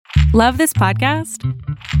Love this podcast?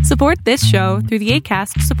 Support this show through the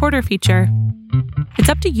Acast supporter feature. It's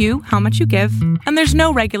up to you how much you give, and there's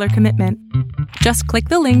no regular commitment. Just click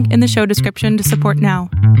the link in the show description to support now.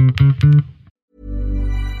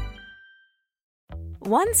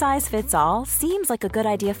 One size fits all seems like a good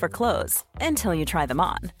idea for clothes until you try them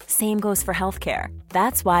on. Same goes for healthcare.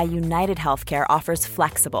 That's why United Healthcare offers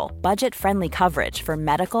flexible, budget-friendly coverage for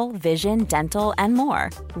medical, vision, dental, and more.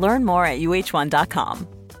 Learn more at uh1.com.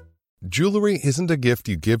 Jewelry isn't a gift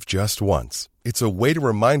you give just once. It's a way to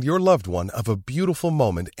remind your loved one of a beautiful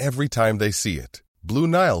moment every time they see it. Blue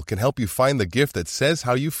Nile can help you find the gift that says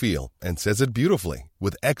how you feel and says it beautifully,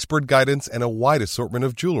 with expert guidance and a wide assortment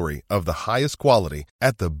of jewelry of the highest quality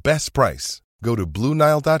at the best price. Go to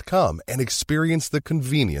BlueNile.com and experience the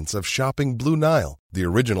convenience of shopping Blue Nile, the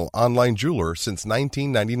original online jeweler since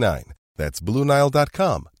 1999. That's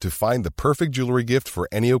BlueNile.com to find the perfect jewelry gift for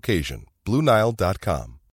any occasion.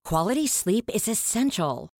 BlueNile.com. Quality sleep is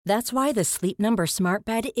essential. That's why the Sleep Number Smart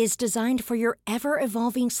Bed is designed for your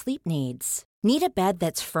ever-evolving sleep needs. Need a bed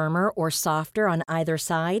that's firmer or softer on either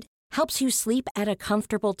side? Helps you sleep at a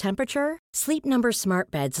comfortable temperature? Sleep Number Smart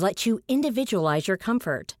Beds let you individualize your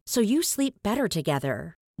comfort, so you sleep better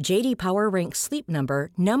together. J.D. Power ranks Sleep Number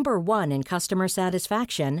number one in customer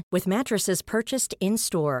satisfaction with mattresses purchased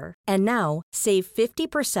in-store. And now, save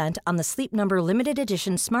 50% on the Sleep Number Limited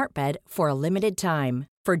Edition Smart Bed for a limited time.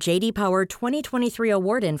 For J.D. Power 2023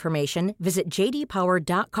 award information, visit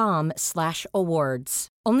jdpower.com/awards.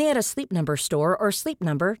 Only at a Sleep Number store or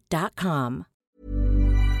sleepnumber.com.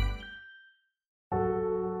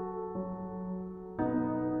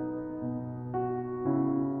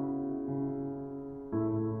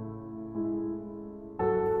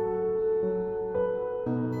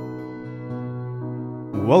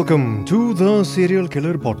 Welcome to the Serial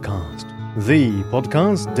Killer Podcast, the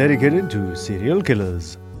podcast dedicated to serial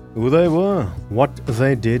killers, who they were, what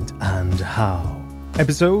they did, and how.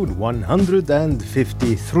 Episode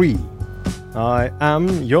 153. I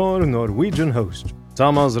am your Norwegian host,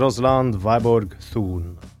 Thomas Rosland Viborg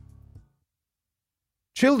Thun.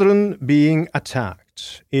 Children being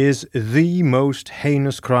attacked is the most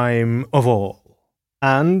heinous crime of all.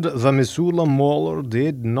 And the Missoula Mauler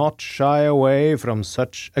did not shy away from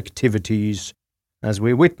such activities, as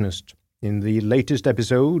we witnessed in the latest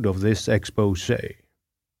episode of this expose.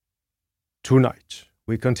 Tonight,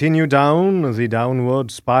 we continue down the downward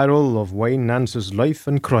spiral of Wayne Nance's life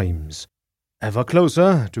and crimes, ever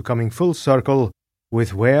closer to coming full circle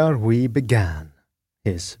with where we began,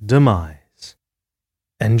 his demise.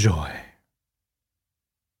 Enjoy.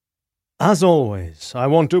 As always, I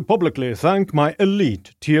want to publicly thank my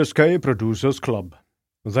elite TSK Producers Club.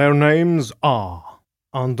 Their names are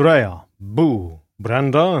Andrea, Boo,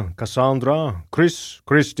 Brenda, Cassandra, Chris,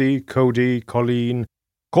 Christy, Cody, Colleen,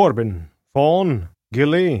 Corbin, Fawn,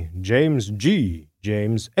 Gilly, James G,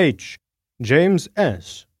 James H, James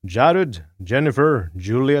S, Jared, Jennifer,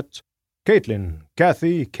 Juliet, Caitlin,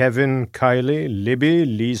 Kathy, Kevin, Kylie, Libby,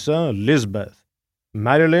 Lisa, Lisbeth,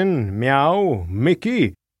 Marilyn, Meow,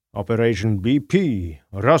 Mickey, Operation BP,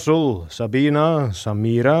 Russell, Sabina,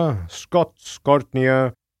 Samira, Scott,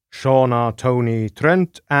 Scortnia, Shauna, Tony,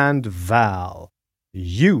 Trent, and Val.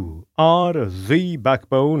 You are the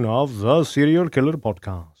backbone of the Serial Killer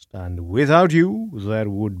Podcast, and without you, there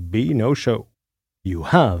would be no show. You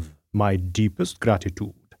have my deepest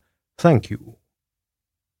gratitude. Thank you.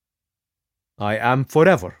 I am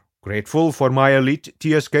forever grateful for my elite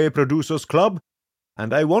TSK Producers Club,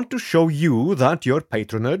 and I want to show you that your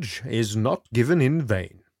patronage is not given in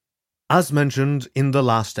vain. As mentioned in the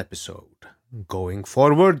last episode, going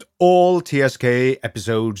forward, all TSK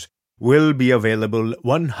episodes will be available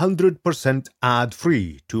 100%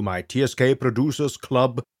 ad-free to my TSK Producers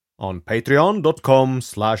Club on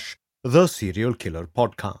patreon.com/The Serial Killer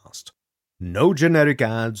Podcast. No generic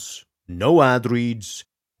ads, no ad reads,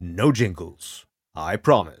 no jingles. I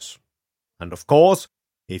promise. And of course,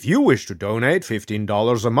 if you wish to donate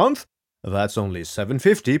 $15 a month, that's only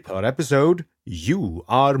 $7.50 per episode, you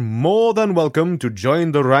are more than welcome to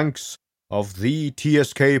join the ranks of the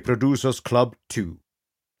TSK Producers Club too.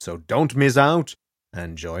 So don't miss out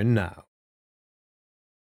and join now.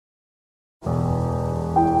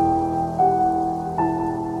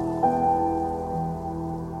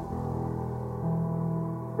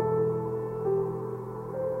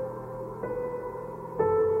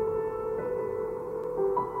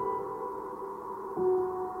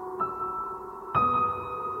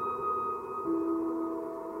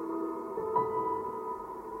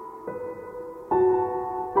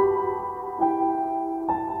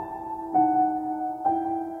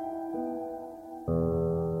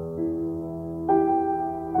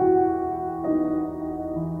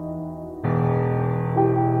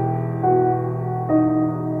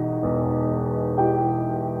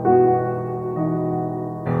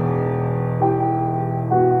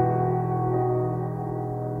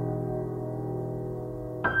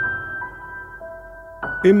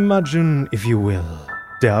 Imagine, if you will,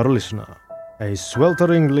 dear listener, a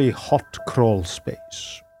swelteringly hot crawl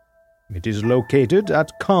space. It is located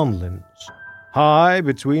at Conlin's, high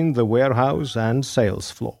between the warehouse and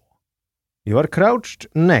sales floor. You are crouched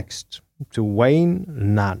next to Wayne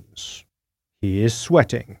Nance. He is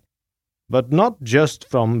sweating, but not just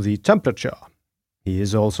from the temperature. He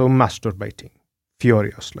is also masturbating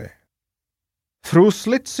furiously. Through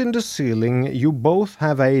slits in the ceiling, you both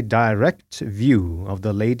have a direct view of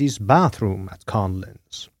the ladies' bathroom at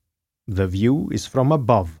Conlin's. The view is from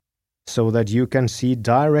above, so that you can see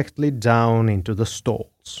directly down into the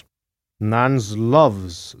stalls. Nance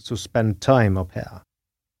loves to spend time up here,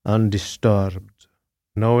 undisturbed,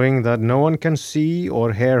 knowing that no one can see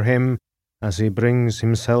or hear him as he brings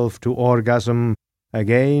himself to orgasm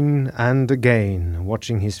again and again,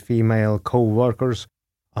 watching his female co-workers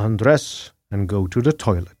undress and go to the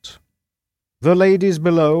toilet. The ladies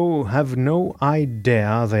below have no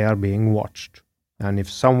idea they are being watched, and if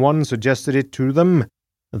someone suggested it to them,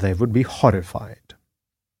 they would be horrified.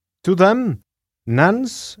 To them,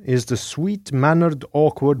 Nance is the sweet-mannered,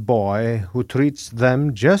 awkward boy who treats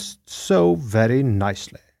them just so very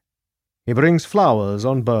nicely. He brings flowers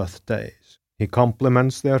on birthdays. He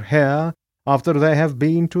compliments their hair after they have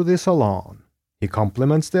been to the salon. He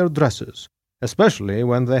compliments their dresses, especially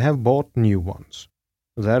when they have bought new ones.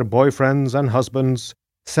 Their boyfriends and husbands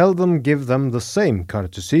seldom give them the same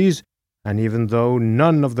courtesies, and even though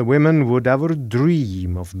none of the women would ever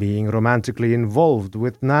dream of being romantically involved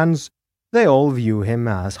with Nance, they all view him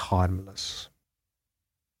as harmless.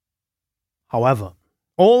 However,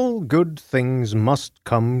 all good things must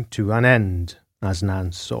come to an end, as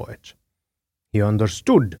Nance saw it. He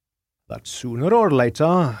understood that sooner or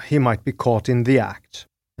later he might be caught in the act,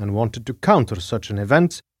 and wanted to counter such an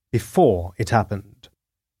event before it happened.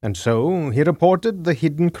 And so he reported the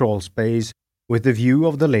hidden crawl space with the view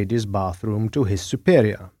of the ladies' bathroom to his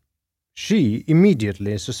superior. She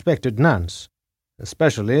immediately suspected Nance,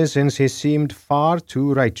 especially since he seemed far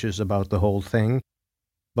too righteous about the whole thing,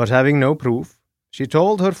 but having no proof, she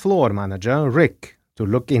told her floor manager, Rick, to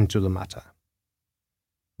look into the matter.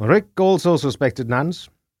 Rick also suspected Nance.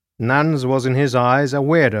 Nance was in his eyes a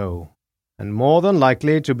weirdo, and more than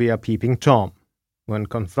likely to be a peeping Tom. When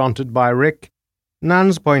confronted by Rick,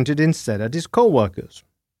 Nance pointed instead at his co-workers.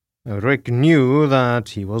 Rick knew that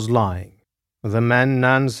he was lying. The men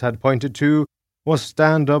Nance had pointed to were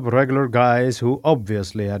stand-up regular guys who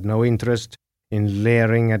obviously had no interest in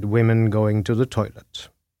leering at women going to the toilet.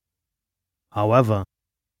 However,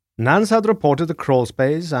 Nance had reported the crawl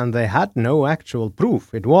space, and they had no actual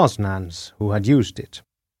proof it was Nance who had used it.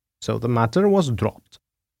 So the matter was dropped.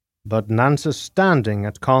 But Nance's standing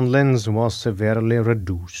at Conlin's was severely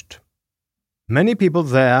reduced. Many people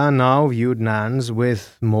there now viewed Nance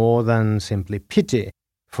with more than simply pity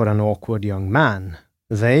for an awkward young man.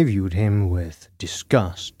 They viewed him with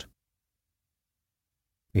disgust.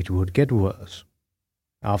 It would get worse.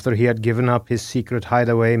 After he had given up his secret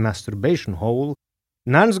hideaway masturbation hole,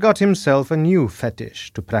 Nance got himself a new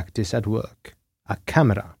fetish to practice at work, a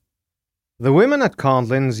camera. The women at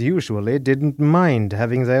Conlin's usually didn't mind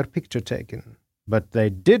having their picture taken, but they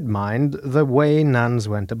did mind the way Nance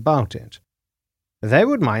went about it. They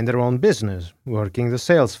would mind their own business, working the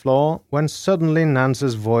sales floor, when suddenly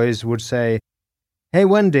Nance's voice would say, "Hey,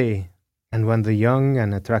 Wendy," and when the young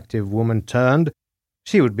and attractive woman turned,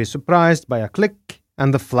 she would be surprised by a click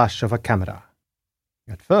and the flash of a camera.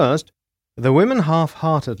 At first, the women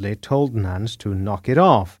half-heartedly told Nance to knock it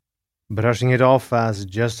off, brushing it off as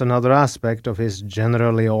just another aspect of his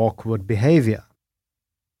generally awkward behavior.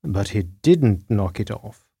 But he didn't knock it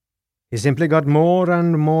off. He simply got more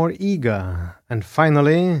and more eager, and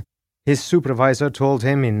finally, his supervisor told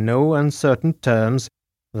him in no uncertain terms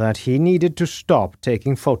that he needed to stop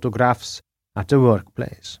taking photographs at the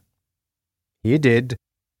workplace. He did,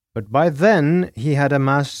 but by then he had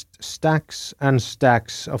amassed stacks and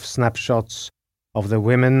stacks of snapshots of the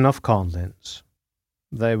women of Conlin's.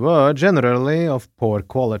 They were generally of poor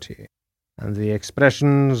quality, and the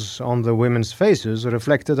expressions on the women's faces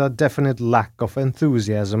reflected a definite lack of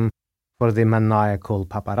enthusiasm for the maniacal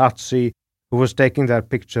paparazzi who was taking their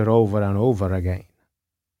picture over and over again.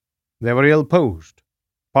 They were ill-posed,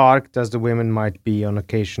 parked as the women might be on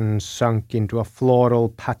occasion sunk into a floral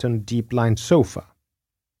patterned deep-lined sofa.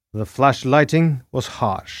 The flash lighting was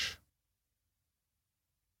harsh.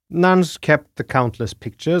 Nance kept the countless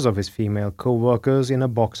pictures of his female co-workers in a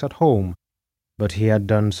box at home, but he had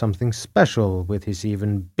done something special with his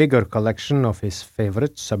even bigger collection of his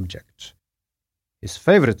favorite subjects. His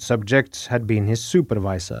favorite subject had been his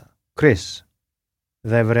supervisor, Chris.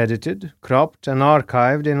 They were edited, cropped, and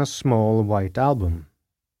archived in a small white album.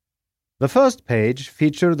 The first page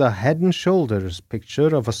featured a head and shoulders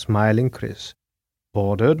picture of a smiling Chris,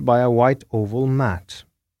 bordered by a white oval mat.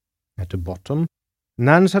 At the bottom,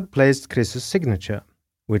 Nance had placed Chris's signature,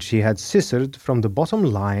 which he had scissored from the bottom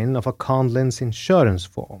line of a Conlins insurance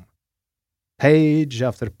form. Page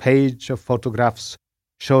after page of photographs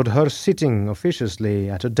showed her sitting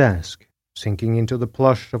officiously at a desk, sinking into the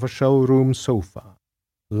plush of a showroom sofa,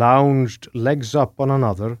 lounged legs up on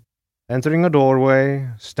another, entering a doorway,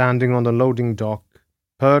 standing on the loading dock,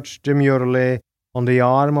 perched demurely on the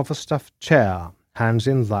arm of a stuffed chair, hands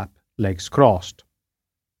in lap, legs crossed.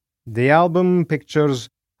 The album pictures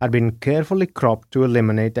had been carefully cropped to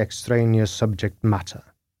eliminate extraneous subject matter.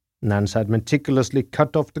 Nance had meticulously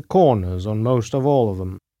cut off the corners on most of all of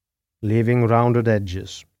them, leaving rounded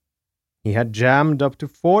edges. He had jammed up to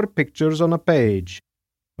 4 pictures on a page.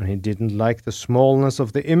 When he didn't like the smallness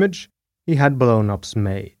of the image, he had blown-ups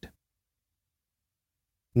made.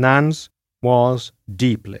 Nance was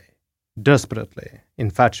deeply, desperately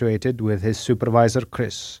infatuated with his supervisor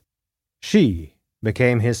Chris. She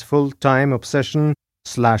became his full-time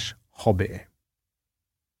obsession/hobby.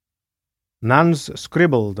 Nance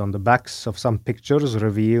scribbled on the backs of some pictures,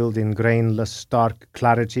 revealed in grainless, stark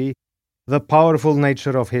clarity the powerful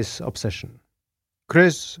nature of his obsession.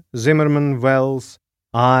 Chris Zimmerman Wells,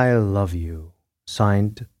 I love you.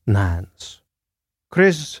 Signed, Nance.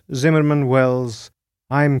 Chris Zimmerman Wells,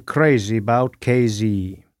 I'm crazy about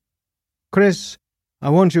KZ. Chris, I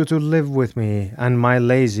want you to live with me and my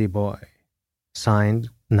lazy boy. Signed,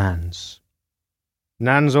 Nance.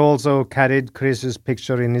 Nance also carried Chris's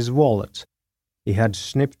picture in his wallet. He had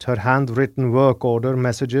snipped her handwritten work order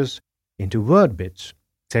messages into word bits,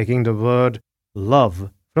 taking the word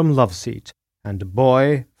love from love seat and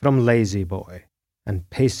boy from lazy boy, and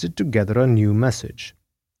pasted together a new message.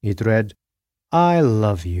 It read, I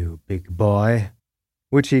love you, big boy,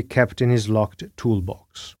 which he kept in his locked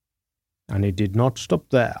toolbox. And it did not stop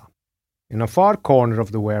there. In a far corner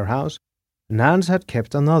of the warehouse, Nance had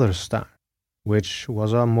kept another stack, which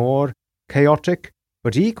was a more chaotic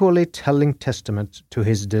but equally telling testament to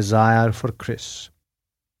his desire for Chris.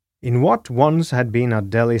 In what once had been a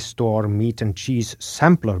deli store meat and cheese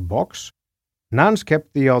sampler box, Nance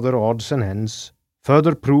kept the other odds and ends,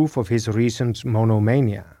 further proof of his recent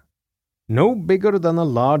monomania. No bigger than a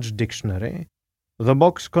large dictionary, the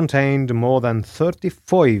box contained more than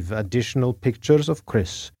 35 additional pictures of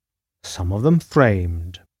Chris, some of them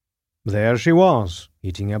framed. There she was,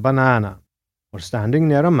 eating a banana, or standing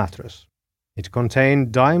near a mattress. It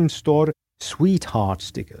contained dime store sweetheart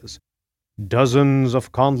stickers, dozens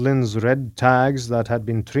of Conlin's red tags that had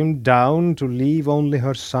been trimmed down to leave only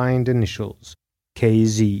her signed initials,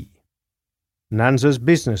 KZ. Nance's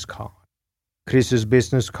business card, Chris's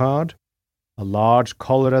business card, a large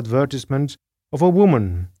collar advertisement of a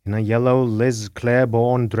woman in a yellow Liz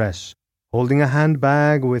Claiborne dress, holding a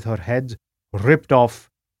handbag with her head ripped off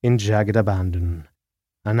in jagged abandon.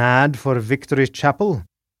 An ad for Victory Chapel,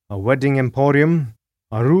 a wedding emporium,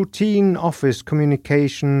 a routine office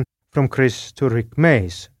communication from Chris to Rick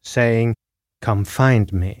Mace, saying, come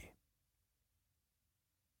find me.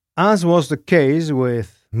 As was the case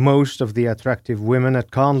with most of the attractive women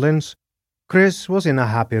at Conlin's, Chris was in a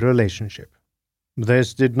happy relationship.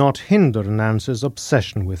 This did not hinder Nance's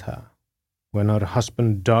obsession with her. When her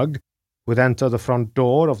husband Doug would enter the front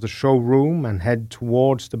door of the showroom and head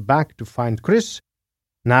towards the back to find Chris,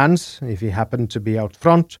 Nance, if he happened to be out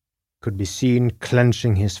front, could be seen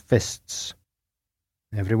clenching his fists.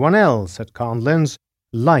 Everyone else at Conlin's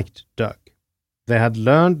liked Doug. They had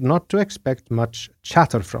learned not to expect much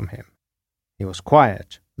chatter from him. He was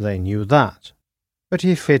quiet, they knew that, but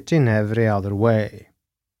he fit in every other way.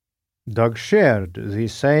 Doug shared the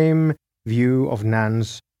same view of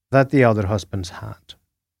Nance that the other husbands had.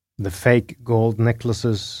 The fake gold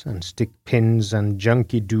necklaces and stick pins and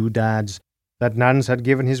junky doodads that Nance had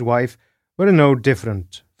given his wife were no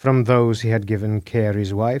different from those he had given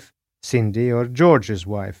Carey's wife, Cindy, or George's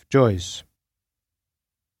wife, Joyce.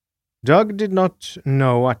 Doug did not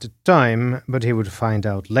know at the time, but he would find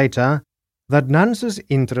out later, that Nance's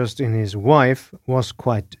interest in his wife was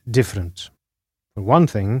quite different. For one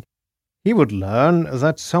thing, he would learn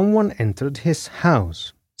that someone entered his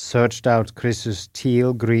house, searched out Chris's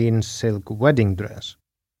teal-green silk wedding dress.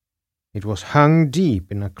 It was hung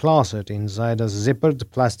deep in a closet inside a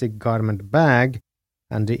zippered plastic garment bag,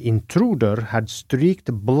 and the intruder had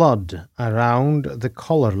streaked blood around the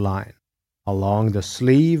collar line, along the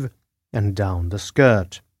sleeve and down the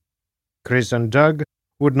skirt. Chris and Doug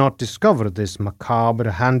would not discover this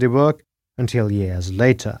macabre handiwork until years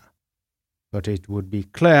later. But it would be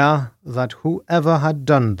clear that whoever had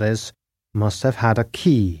done this must have had a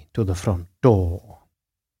key to the front door.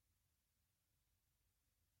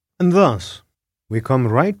 And thus, we come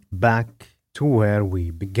right back to where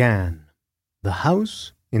we began, the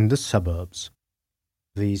house in the suburbs.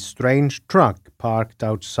 The strange truck parked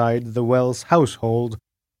outside the Wells household,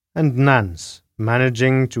 and Nance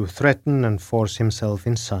managing to threaten and force himself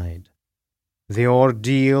inside. The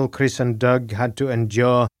ordeal Chris and Doug had to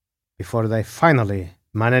endure before they finally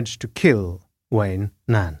managed to kill Wayne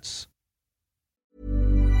Nance.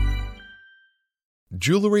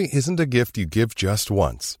 Jewelry isn't a gift you give just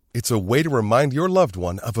once. It's a way to remind your loved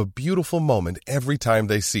one of a beautiful moment every time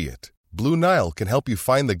they see it. Blue Nile can help you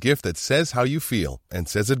find the gift that says how you feel and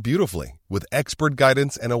says it beautifully, with expert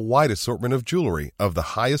guidance and a wide assortment of jewelry of the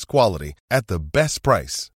highest quality at the best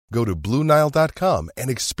price. Go to BlueNile.com and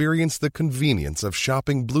experience the convenience of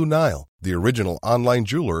shopping Blue Nile, the original online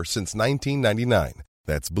jeweler since 1999.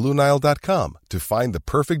 That's BlueNile.com to find the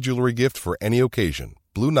perfect jewelry gift for any occasion.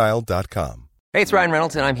 BlueNile.com. Hey, it's Ryan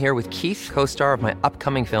Reynolds, and I'm here with Keith, co-star of my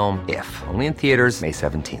upcoming film, If, only in theaters May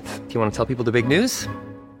 17th. Do you want to tell people the big news?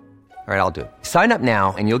 All right, I'll do it. Sign up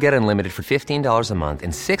now and you'll get unlimited for $15 a month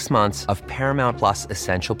and 6 months of Paramount Plus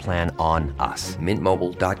Essential Plan on us.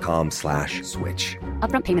 MintMobile.com/switch.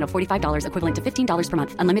 Upfront payment of $45 equivalent to $15 per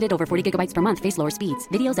month. Unlimited over 40 gigabytes per month. Face lower speeds.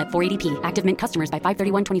 Videos at 480p. Active Mint customers by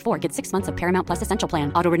 531.24 get 6 months of Paramount Plus Essential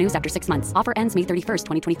Plan. Auto renews after 6 months. Offer ends May 31st,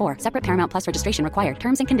 2024. Separate Paramount Plus registration required.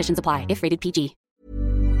 Terms and conditions apply if rated PG.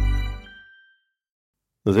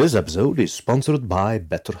 This episode is sponsored by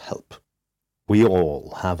BetterHelp. We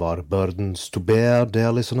all have our burdens to bear,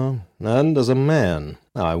 dear listener, and as a man,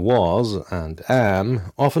 I was and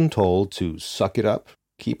am often told to suck it up,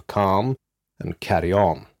 keep calm, and carry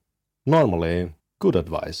on. Normally, good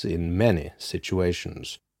advice in many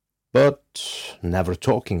situations. But never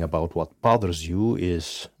talking about what bothers you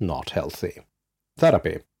is not healthy.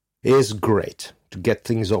 Therapy is great to get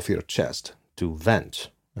things off your chest, to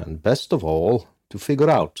vent, and best of all, to figure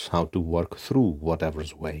out how to work through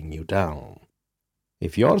whatever's weighing you down.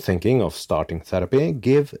 If you're thinking of starting therapy,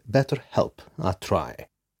 give BetterHelp a try.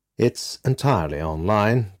 It's entirely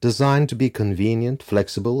online, designed to be convenient,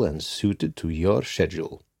 flexible, and suited to your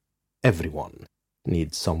schedule. Everyone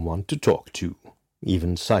needs someone to talk to,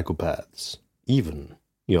 even psychopaths, even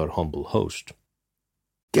your humble host.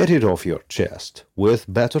 Get it off your chest with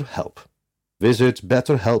BetterHelp. Visit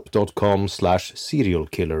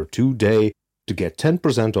betterhelp.com/serialkiller today to get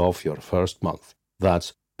 10% off your first month.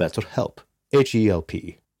 That's BetterHelp.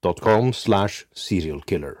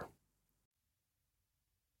 HELP.com/serialkiller.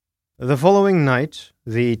 The following night,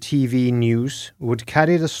 the TV news would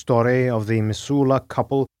carry the story of the Missoula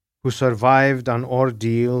couple who survived an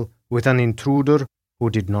ordeal with an intruder who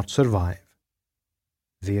did not survive.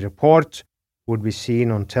 The report would be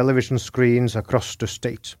seen on television screens across the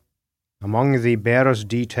state. Among the bearer's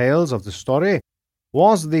details of the story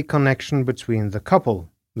was the connection between the couple,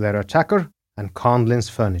 their attacker, and Conlin's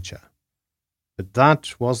furniture. But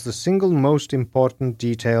that was the single most important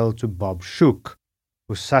detail to Bob Shook,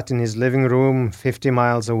 who sat in his living room 50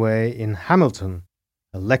 miles away in Hamilton,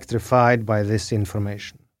 electrified by this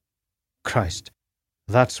information. Christ,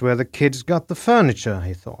 that's where the kids got the furniture,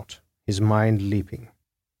 he thought, his mind leaping.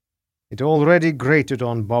 It already grated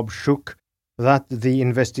on Bob Shook that the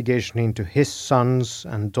investigation into his son's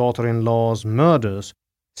and daughter-in-law's murders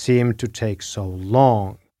seemed to take so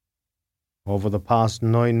long. Over the past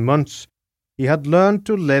 9 months, he had learned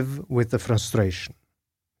to live with the frustration.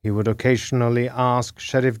 He would occasionally ask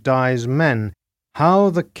Sheriff Dye's men how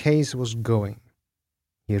the case was going.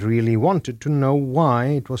 He really wanted to know why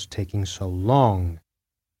it was taking so long.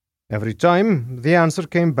 Every time, the answer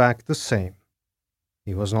came back the same.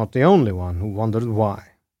 He was not the only one who wondered why.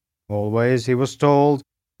 Always he was told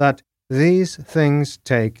that these things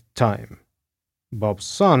take time. Bob's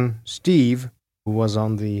son, Steve, who was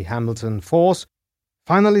on the Hamilton force,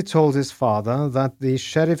 finally told his father that the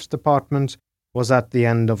sheriff's department was at the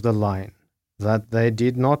end of the line, that they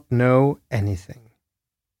did not know anything.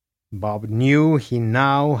 Bob knew he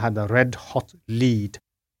now had a red-hot lead,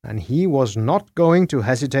 and he was not going to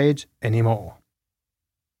hesitate anymore.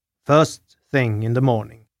 First thing in the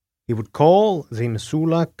morning, he would call the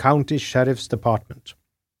Missoula County Sheriff's Department.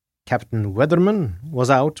 Captain Weatherman was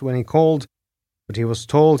out when he called, but he was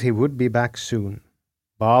told he would be back soon.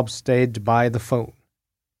 Bob stayed by the phone.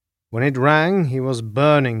 When it rang, he was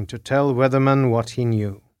burning to tell Weatherman what he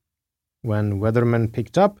knew. When Weatherman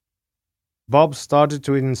picked up, Bob started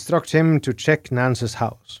to instruct him to check Nance's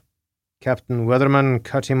house. Captain Weatherman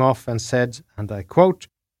cut him off and said, and I quote,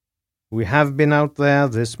 "We have been out there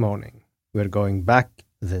this morning. We're going back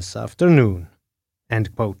this afternoon."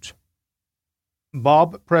 End quote.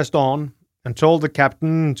 Bob pressed on, and told the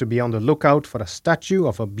captain to be on the lookout for a statue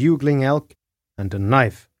of a bugling elk and a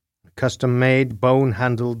knife, a custom-made,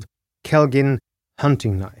 bone-handled Kelgin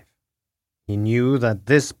hunting knife. He knew that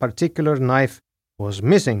this particular knife was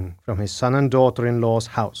missing from his son and daughter-in-law's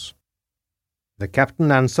house. The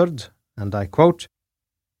captain answered, and I quote,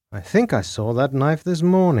 "I think I saw that knife this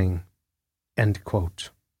morning." End quote.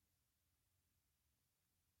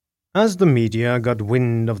 As the media got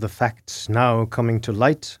wind of the facts now coming to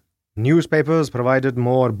light, newspapers provided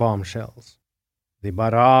more bombshells. The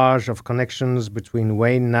barrage of connections between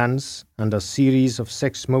Wayne Nance and a series of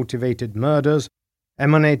sex-motivated murders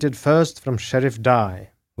emanated first from Sheriff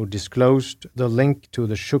Dye, who disclosed the link to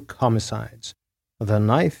the Shook homicides, the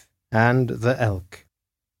knife, and the elk.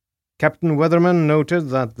 Captain Weatherman noted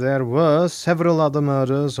that there were several other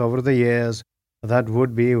murders over the years that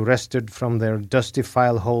would be wrested from their dusty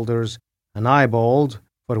file holders and eyeballed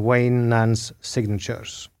for Wayne Nance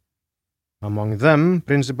signatures. Among them,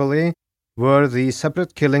 principally, were the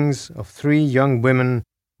separate killings of 3 young women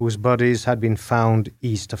whose bodies had been found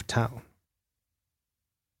east of town.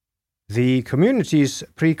 The community's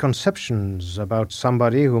preconceptions about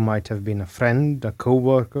somebody who might have been a friend, a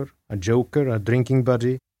co-worker, a joker, a drinking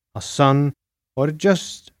buddy, a son, or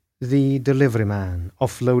just the delivery man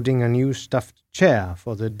offloading a new stuffed chair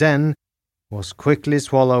for the den was quickly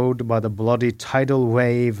swallowed by the bloody tidal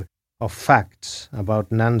wave of facts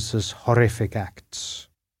about Nance's horrific acts.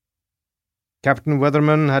 Captain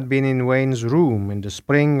Weatherman had been in Wayne's room in the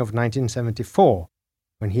spring of 1974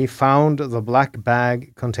 when he found the black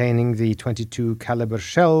bag containing the .22 caliber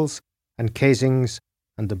shells and casings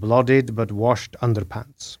and the bloodied but washed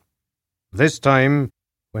underpants. This time,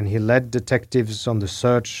 when he led detectives on the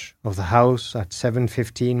search of the house at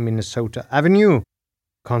 715 Minnesota Avenue,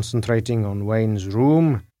 concentrating on Wayne's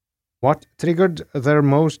room, what triggered their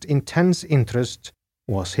most intense interest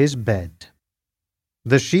was his bed.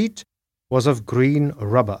 The sheet was of green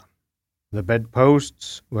rubber. The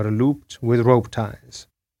bedposts were looped with rope ties.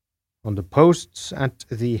 On the posts at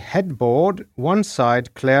the headboard, one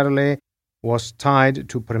side clearly was tied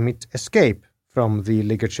to permit escape from the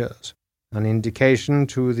ligatures, an indication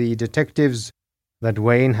to the detectives that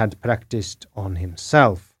Wayne had practiced on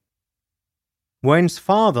himself. Wayne's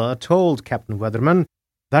father told Captain Weatherman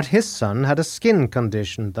that his son had a skin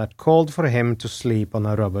condition that called for him to sleep on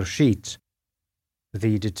a rubber sheet.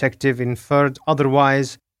 The detective inferred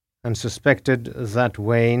otherwise and suspected that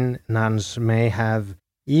Wayne Nance may have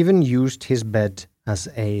even used his bed as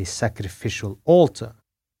a sacrificial altar,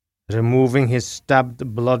 removing his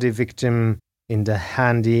stabbed bloody victim in the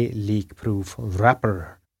handy leak-proof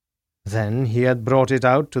wrapper. Then he had brought it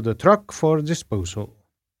out to the truck for disposal.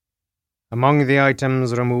 Among the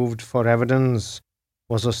items removed for evidence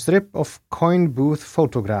was a strip of coin booth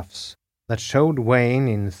photographs that showed Wayne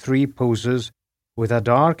in 3 poses with a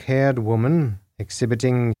dark-haired woman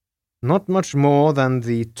exhibiting not much more than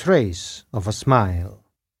the trace of a smile.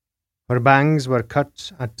 Her bangs were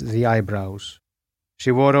cut at the eyebrows.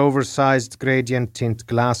 She wore oversized gradient tint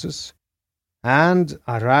glasses and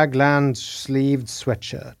a raglan-sleeved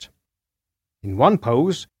sweatshirt. In one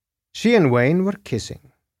pose, she and Wayne were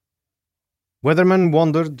kissing. Weatherman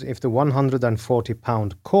wondered if the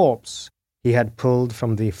 140-pound corpse he had pulled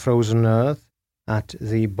from the frozen earth at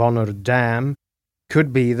the Bonner Dam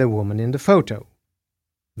could be the woman in the photo,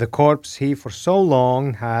 the corpse he for so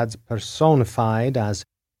long had personified as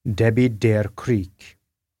Debbie Dare Creek.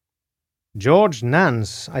 George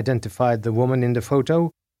Nance identified the woman in the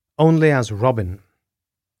photo only as Robin.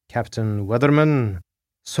 Captain Weatherman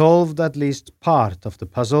solved at least part of the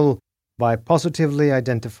puzzle by positively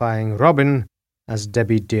identifying Robin as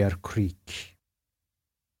Debbie Dare Creek.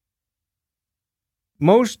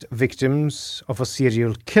 Most victims of a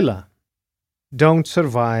serial killer don't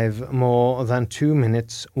survive more than 2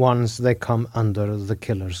 minutes once they come under the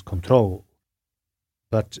killer's control.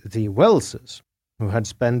 But the Welleses, who had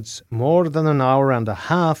spent more than an hour and a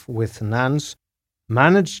half with Nance,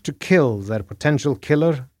 managed to kill their potential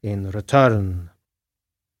killer in return.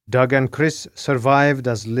 Doug and Chris survived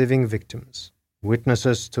as living victims,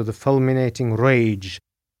 witnesses to the fulminating rage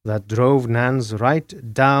that drove Nance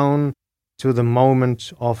right down to the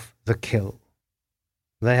moment of the kill.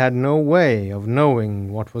 They had no way of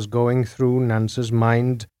knowing what was going through Nance's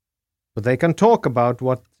mind, but they can talk about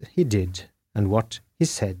what he did and what he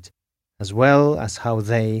said, as well as how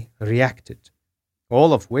they reacted,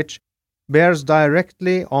 all of which bears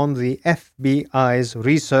directly on the FBI's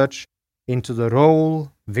research into the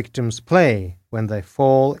role victims play when they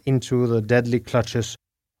fall into the deadly clutches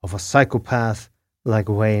of a psychopath like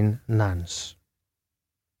Wayne Nance.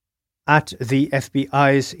 At the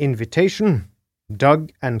FBI's invitation,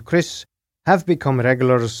 Doug and Chris have become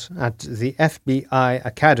regulars at the FBI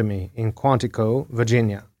Academy in Quantico,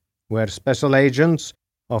 Virginia, where special agents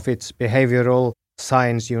of its behavioral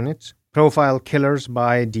science unit profile killers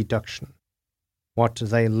by deduction. What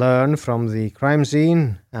they learn from the crime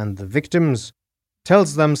scene and the victims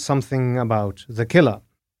tells them something about the killer.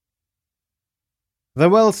 The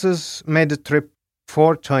Welses made a trip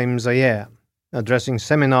 4 times a year, addressing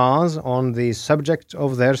seminars on the subject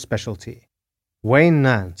of their specialty, Wayne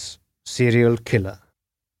Nance, serial killer.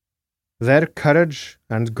 Their courage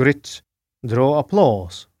and grit draw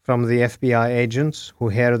applause from the FBI agents who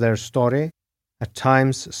hear their story, at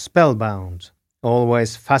times spellbound,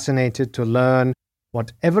 always fascinated to learn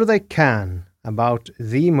whatever they can about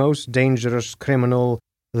the most dangerous criminal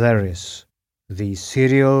there is, the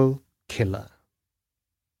serial killer.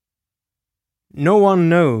 No one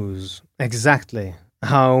knows exactly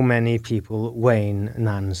how many people Wayne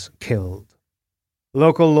Nance killed.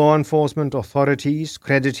 Local law enforcement authorities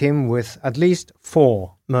credit him with at least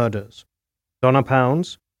 4 murders: Donna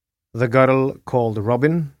Pounds, the girl called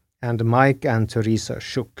Robin, and Mike and Teresa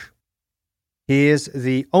Shook. He is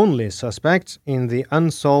the only suspect in the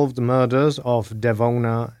unsolved murders of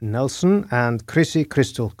Devona Nelson and Chrissy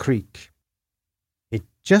Crystal Creek. It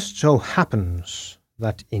just so happens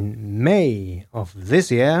that in May of this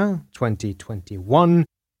year, 2021,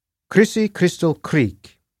 Chrissy Crystal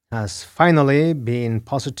Creek has finally been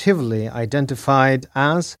positively identified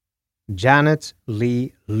as Janet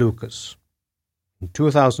Lee Lucas. In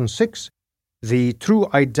 2006, the true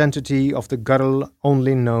identity of the girl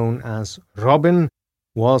only known as Robin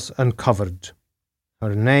was uncovered.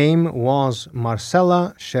 Her name was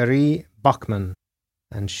Marcella Cherie Bachman,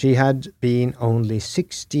 and she had been only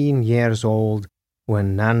 16 years old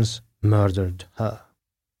when Nance murdered her.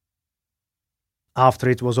 After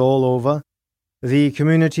it was all over, the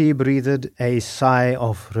community breathed a sigh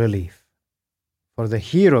of relief. For the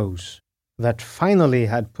heroes that finally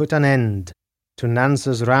had put an end to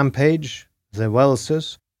Nance's rampage, the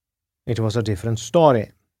Welses, it was a different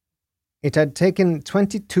story. It had taken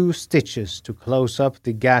 22 stitches to close up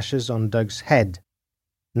the gashes on Doug's head.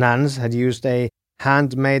 Nance had used a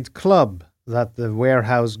handmade club that the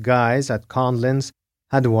warehouse guys at Conlin's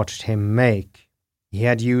had watched him make. He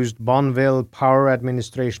had used Bonneville Power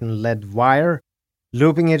Administration lead wire,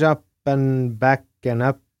 looping it up and back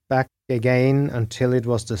again until it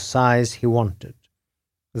was the size he wanted.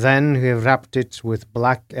 Then he wrapped it with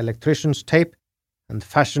black electrician's tape and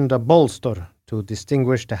fashioned a bolster to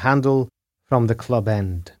distinguish the handle from the club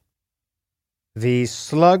end. The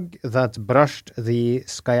slug that brushed the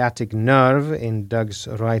sciatic nerve in Doug's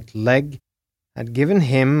right leg had given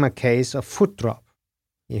him a case of foot drop.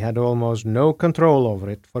 He had almost no control over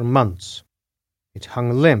it for months. It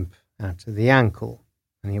hung limp at the ankle,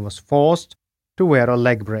 and he was forced to wear a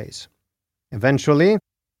leg brace. Eventually,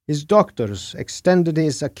 his doctors extended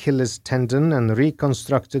his Achilles tendon and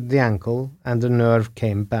reconstructed the ankle, and the nerve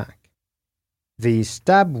came back. The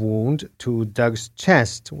stab wound to Doug's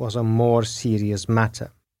chest was a more serious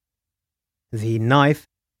matter. The knife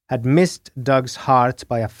had missed Doug's heart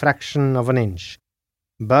by a fraction of an inch,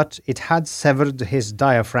 but it had severed his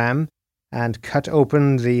diaphragm and cut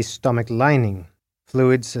open the stomach lining.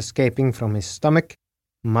 Fluids escaping from his stomach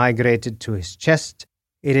migrated to his chest,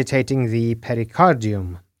 irritating the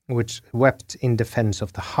pericardium, which wept in defense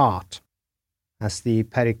of the heart. As the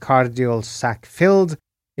pericardial sac filled,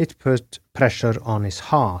 it put pressure on his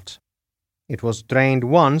heart. It was drained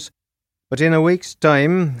once, but in a week's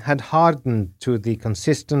time had hardened to the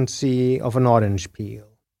consistency of an orange peel.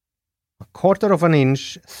 A quarter of an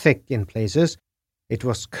inch thick in places, it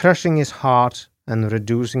was crushing his heart and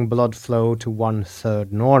reducing blood flow to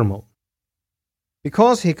 1/3 normal.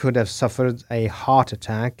 Because he could have suffered a heart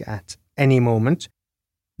attack at any moment,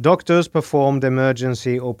 doctors performed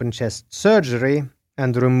emergency open-chest surgery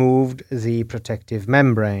and removed the protective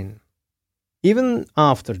membrane. Even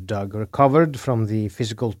after Doug recovered from the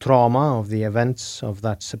physical trauma of the events of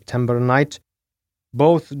that September night,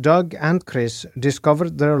 both Doug and Chris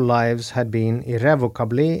discovered their lives had been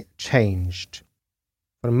irrevocably changed.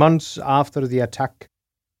 For months after the attack,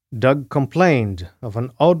 Doug complained of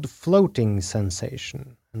an odd floating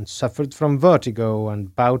sensation and suffered from vertigo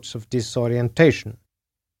and bouts of disorientation,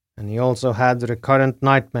 and he also had recurrent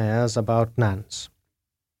nightmares about Nance.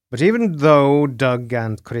 But even though Doug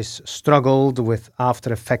and Chris struggled with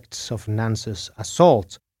after effects of Nance's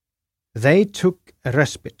assault, they took a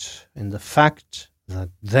respite in the fact that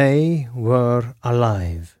they were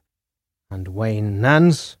alive, and Wayne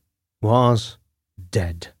Nance was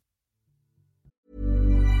dead.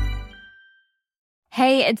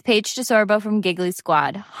 Hey, it's Paige DeSorbo from Giggly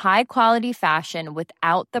Squad. High quality fashion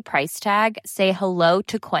without the price tag. Say hello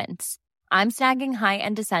to Quince. I'm snagging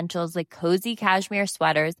high-end essentials like cozy cashmere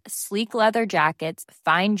sweaters, sleek leather jackets,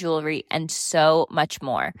 fine jewelry, and so much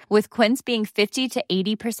more. With Quince being 50 to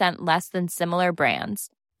 80% less than similar brands.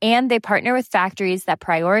 And they partner with factories that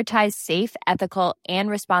prioritize safe, ethical, and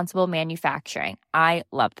responsible manufacturing. I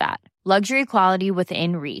love that. Luxury quality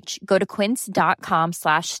within reach. Go to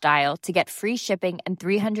quince.com/style to get free shipping and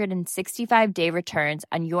 365-day returns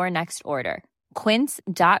on your next order.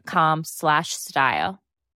 Quince.com/style.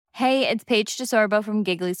 Hey, it's Paige DeSorbo from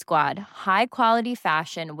Giggly Squad. High quality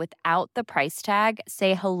fashion without the price tag.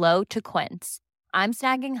 Say hello to Quince. I'm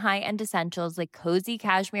snagging high-end essentials like cozy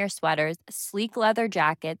cashmere sweaters, sleek leather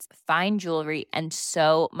jackets, fine jewelry, and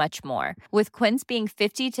so much more. With Quince being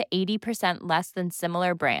 50 to 80% less than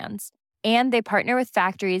similar brands. And they partner with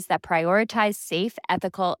factories that prioritize safe,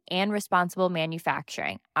 ethical, and responsible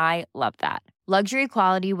manufacturing. I love that. Luxury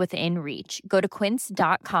quality within reach. Go to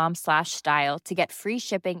quince.com/style to get free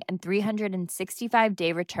shipping and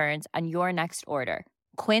 365-day returns on your next order.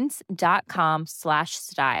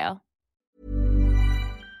 Quince.com/style.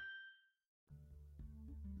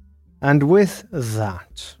 And with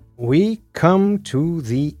that, we come to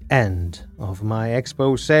the end of my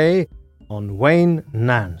exposé on Wayne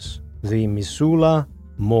Nance, the Missoula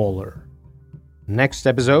Mauler. Next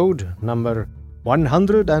episode, number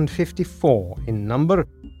 154 in number,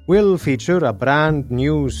 will feature a brand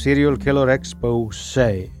new serial killer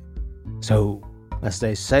exposé. So, as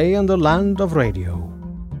they say in the land of radio,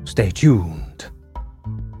 stay tuned.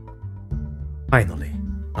 Finally,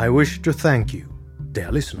 I wish to thank you,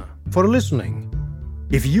 dear listener, for listening.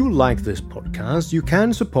 If you like this podcast, you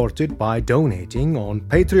can support it by donating on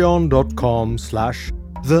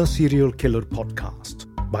patreon.com/The Serial Killer Podcast,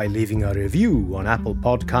 by leaving a review on Apple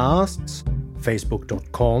Podcasts,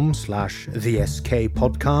 facebook.com/The SK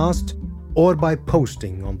Podcast, or by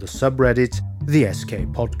posting on the subreddit The SK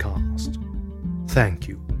Podcast. Thank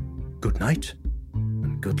you. Good night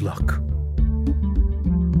and good luck.